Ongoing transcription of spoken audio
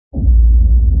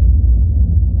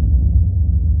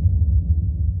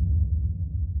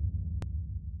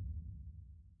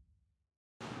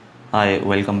Hi,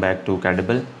 welcome back to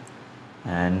CADable,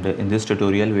 and in this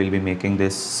tutorial we'll be making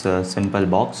this simple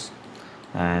box,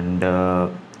 and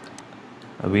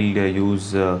we'll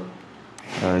use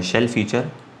shell feature,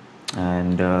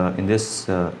 and in this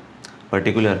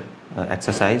particular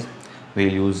exercise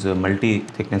we'll use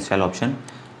multi-thickness shell option.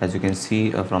 As you can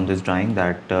see from this drawing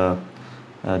that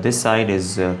this side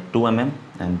is 2 mm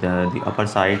and the upper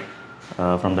side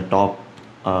from the top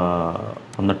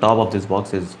of this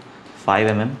box is 5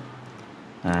 mm,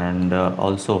 and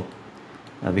also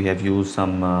we have used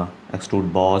some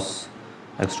Extruded Boss,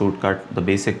 Extrude cut, the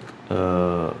basic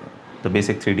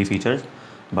 3D features,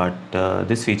 but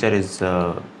this feature is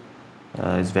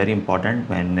very important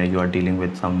when you are dealing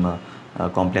with some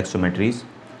complex geometries,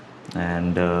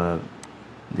 and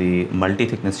the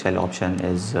multi-thickness shell option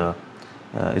is a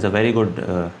very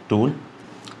good tool.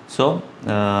 So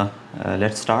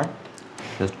let's start.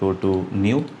 Just go to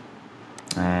new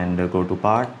and go to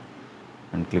part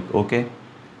and click OK,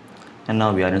 and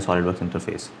now we are in SolidWorks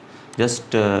interface.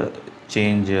 Just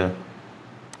changing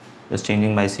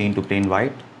my scene to plain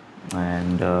white,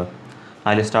 and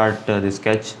I'll start the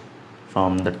sketch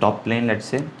from the top plane. Let's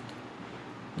say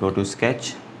go to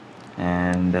sketch,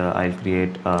 and I'll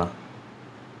create a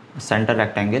center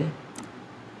rectangle.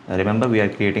 Remember, we are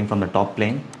creating from the top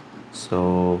plane,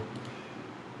 so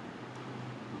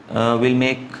we'll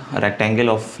make a rectangle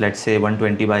of, let's say,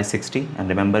 120 by 60, and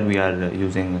remember we are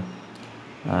using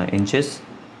inches.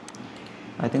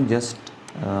 I think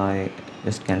I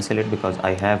just cancel it because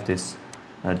I have this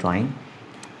drawing.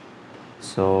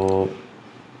 So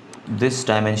this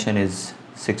dimension is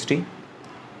 60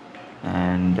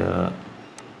 and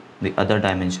the other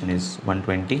dimension is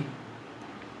 120,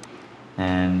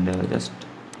 and just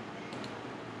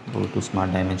go to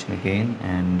smart dimension again,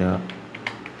 and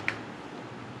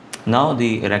now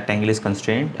the rectangle is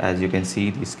constrained. As you can see,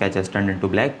 the sketch has turned into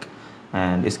black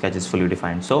and the sketch is fully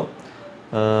defined. So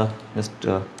just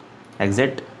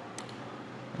exit,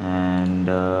 and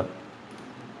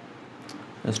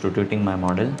just rotating my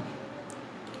model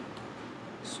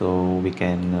so we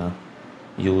can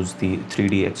use the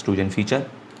 3D extrusion feature.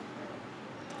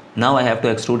 Now I have to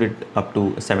extrude it up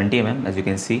to 70 mm. As you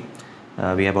can see,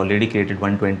 we have already created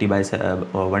 120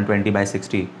 by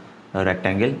 60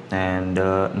 rectangle, and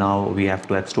now we have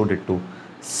to extrude it to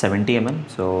 70 mm.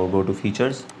 So go to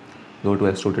features, go to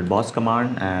Extruded Boss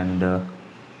command, and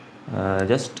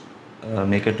just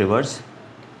make it reverse,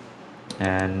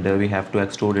 and we have to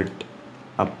extrude it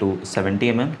up to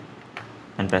 70 mm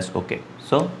and press OK.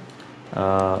 So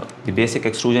the basic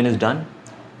extrusion is done,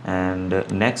 and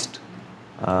next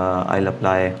I'll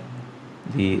apply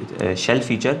the shell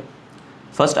feature.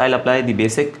 First I'll apply the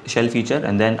basic shell feature,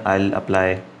 and then I'll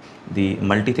apply the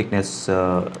multi-thickness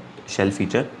shell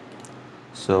feature.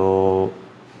 So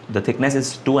the thickness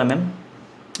is 2 mm,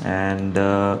 and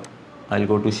I'll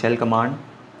go to shell command,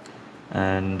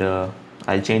 and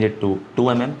I'll change it to 2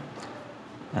 mm,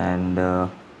 and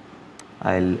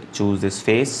I'll choose this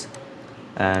face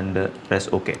and press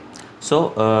OK.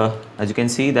 So as you can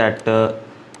see that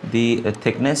the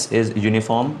thickness is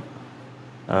uniform,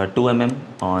 2 mm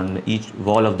on each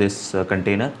wall of this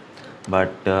container,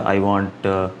 but I want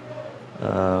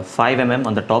 5 mm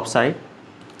on the top side.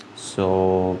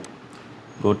 So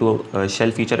go to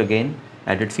shell feature again,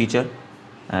 edit feature,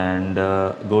 and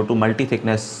go to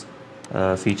multi-thickness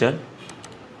feature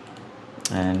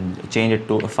and change it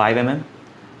to 5 mm,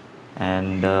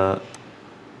 and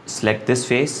select this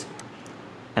face,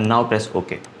 and now press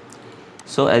OK.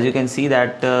 So as you can see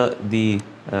that the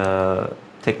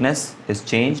thickness is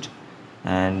changed,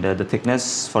 and the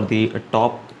thickness for the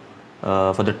top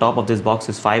of this box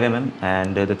is 5 mm,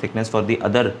 and the thickness for the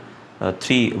other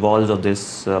 3 walls of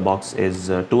this box is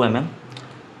 2 mm.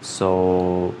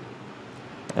 So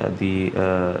the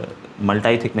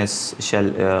multi-thickness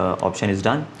shell option is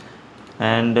done,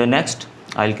 and next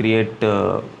I'll create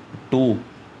two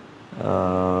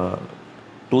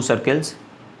circles,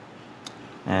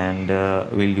 and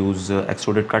we'll use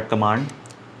extruded cut command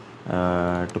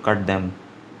to cut them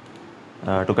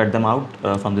out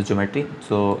from the geometry.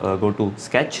 So go to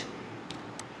sketch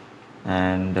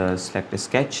and select a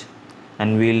sketch,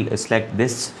 and we'll select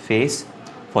this face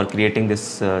for creating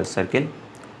this circle.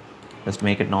 Just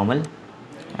make it normal,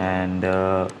 and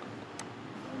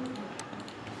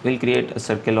we'll create a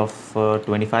circle of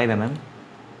 25 mm,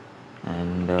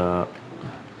 and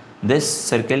this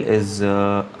circle is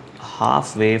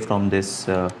halfway from this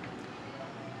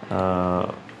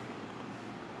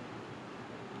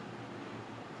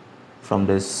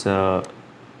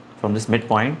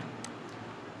midpoint,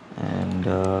 and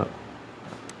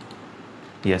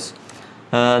yes,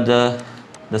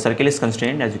 the the circle is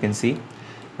constrained. As you can see,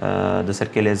 the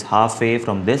circle is halfway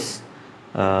from this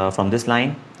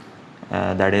line,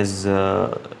 that is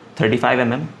 35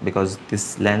 mm, because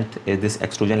this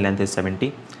extrusion length is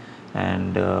 70,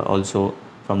 and also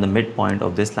from the midpoint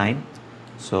of this line.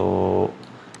 So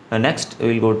next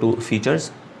we will go to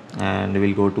features, and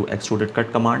we will go to extruded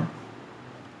cut command,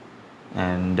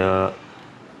 and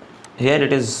here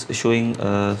it is showing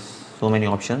so many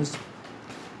options,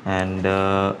 and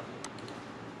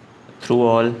through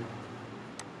all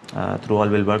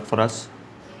will work for us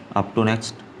up to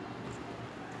next.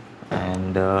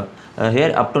 And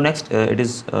here up to next, it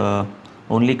is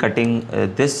only cutting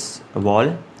this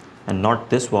wall and not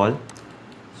this wall,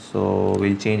 so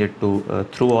we'll change it to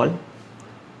through all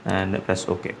and press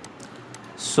OK.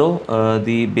 So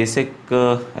the basic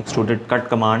extruded cut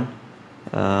command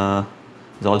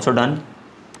is also done,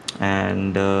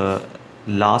 and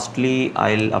lastly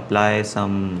I'll apply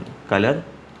some color.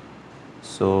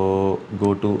 So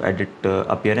go to edit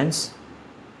appearance,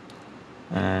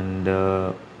 and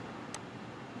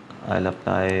I'll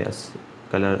apply a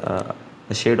color,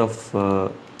 a shade of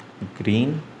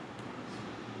green.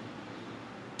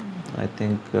 I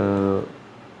think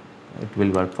it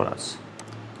will work for us.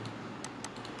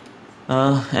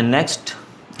 And next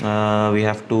we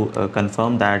have to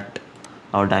confirm that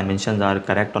our dimensions are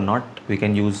correct or not. We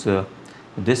can use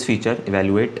this feature,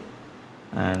 evaluate,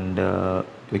 and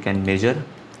we can measure.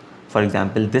 For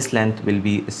example, this length will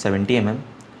be 70 mm,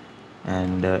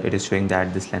 and it is showing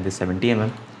that this length is 70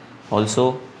 mm.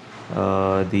 Also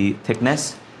the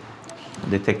thickness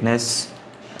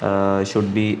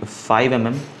should be 5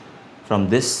 mm from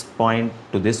this point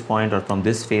to this point, or from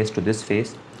this face to this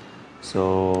face.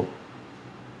 So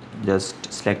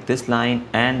just select this line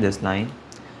and this line,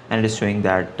 and it is showing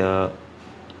that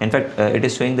in fact it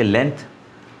is showing the length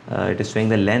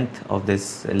of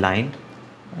this line.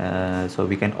 So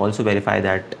we can also verify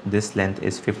that this length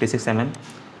is 56 mm,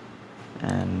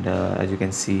 and as you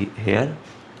can see here,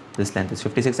 this length is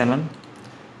 56 mm,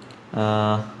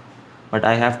 but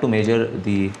I have to measure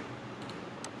the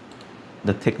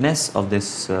thickness of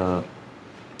this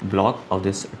block, of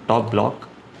this top block,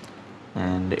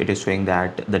 and it is showing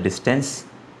that the distance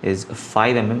is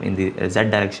 5 mm in the Z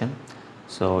direction.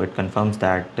 So it confirms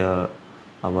that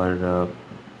our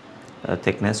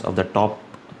thickness of the top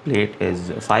plate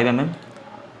is 5 mm.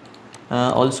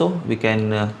 Also we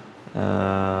can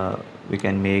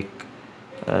make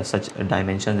such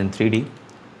dimensions in 3D,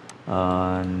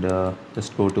 and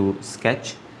just go to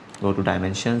sketch, go to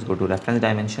dimensions, go to reference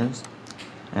dimensions,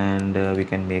 and we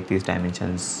can make these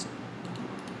dimensions.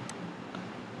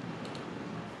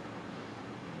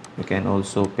 We can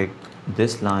also pick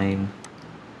this line,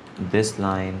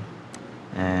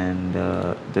 and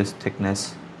this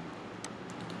thickness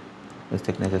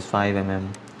is 5 mm,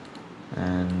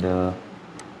 and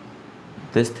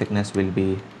this thickness will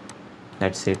be,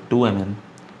 let's say, 2 mm.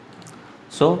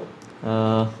 So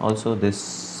also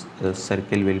this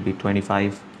circle will be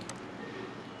 25.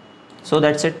 So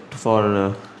that's it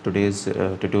for today's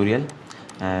tutorial,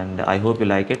 and I hope you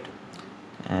like it.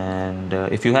 And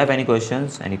if you have any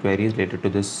questions, any queries related to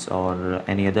this or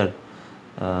any other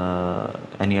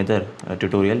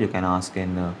tutorial, you can ask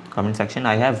in comment section.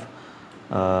 I have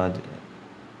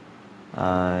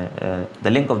the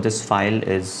link of this file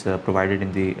is provided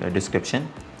in the description,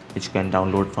 which you can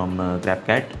download from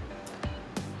GrabCAD.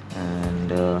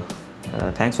 And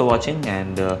thanks for watching,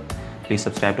 and please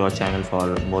subscribe to our channel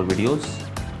for more videos.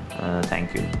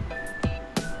 Thank you.